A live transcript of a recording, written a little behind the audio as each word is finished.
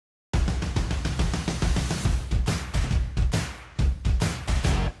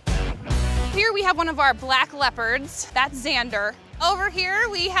here we have one of our black leopards. That's Xander. Over here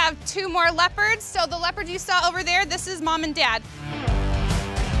we have 2 more leopards. So the leopard you saw over there, this is Mom and Dad.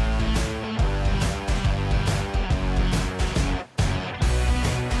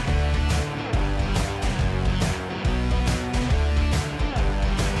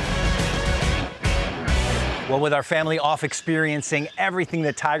 Well, with our family off experiencing everything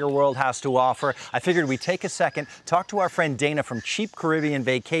that Tiger World has to offer, I figured we'd take a second, talk to our friend Dana from Cheap Caribbean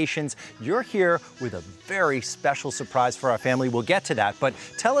Vacations. You're here with a very special surprise for our family. We'll get to that, but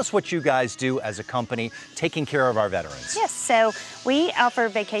tell us what you guys do as a company taking care of our veterans. Yes, so we offer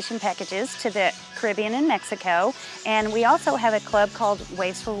vacation packages to the Caribbean and Mexico, and we also have a club called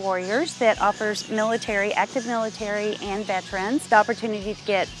Waves for Warriors that offers military, active military, and veterans the opportunity to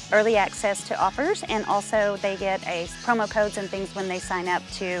get early access to offers, and also they get promo codes and things when they sign up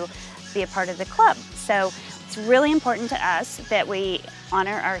to be a part of the club. So it's really important to us that we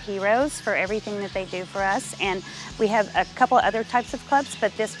honor our heroes for everything that they do for us, and we have a couple other types of clubs,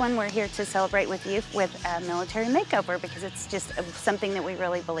 but this one we're here to celebrate with youth with a Military Makeover because it's just something that we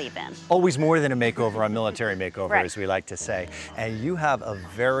really believe in. Always more than a makeover on Military Makeover, Right. as we like to say. And you have a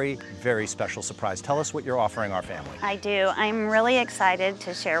very, very special surprise. Tell us what you're offering our family. I do. I'm really excited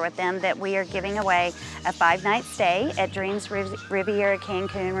to share with them that we are giving away a 5-night stay at Dreams Riviera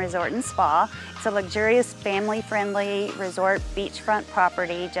Cancun Resort and Spa. It's a luxurious, family-friendly resort beachfront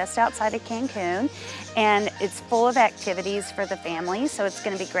property just outside of Cancun, and it's full of activities for the family, so it's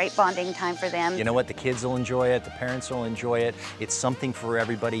going to be great bonding time for them. You know what? The kids will enjoy it. The parents will enjoy it. It's something for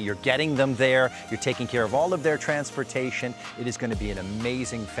everybody. You're getting them there. You're taking care of all of their transportation. It is going to be an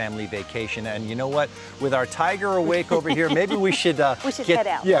amazing family vacation. And you know what? With our Tiger awake over here, maybe we should head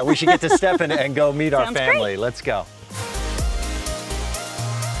out. Yeah, we should get to step in and go meet our Sounds family. great. Let's go.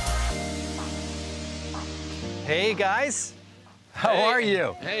 Hey guys. How are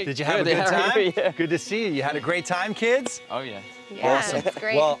you? Hey, did you have a good. good How are time? you? Yeah. Good to see you. You had a great time, kids? Oh, yeah. Yeah, Awesome. it's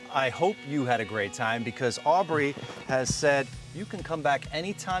great. Well, I hope you had a great time because Aubrey has said you can come back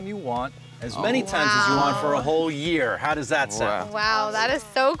anytime you want, as many times as you want for a whole year. How does that sound? Wow, that is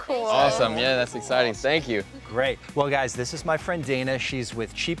so cool. Awesome. Yeah, that's exciting. Thank you. Great. Well, guys, this is my friend Dana. She's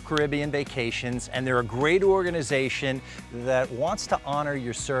with Cheap Caribbean Vacations, and they're a great organization that wants to honor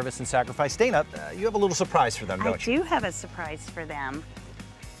your service and sacrifice. Dana, you have a little surprise for them, don't you? I do have a surprise for them.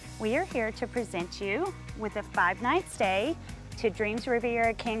 We are here to present you with a 5-night stay to Dreams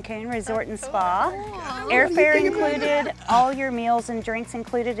Riviera Cancun Resort and Spa. Airfare included, all your meals and drinks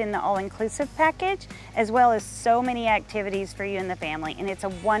included in the all-inclusive package, as well as so many activities for you and the family. And it's a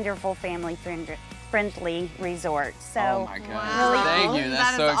wonderful family-friendly resort. So, Oh my God. Wow. Thank you.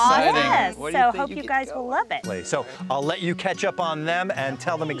 That's That so is awesome. exciting. yes, What do you so think hope you you get guys going? will love it. So I'll let you catch up on them and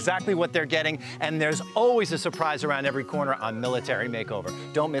tell them exactly what they're getting. And there's always a surprise around every corner on Military Makeover.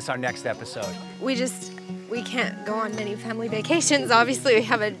 Don't miss our next episode. We can't go on many family vacations. Obviously, we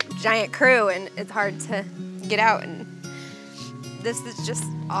have a giant crew, and it's hard to get out, and this is just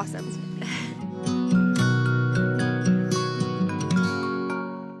awesome.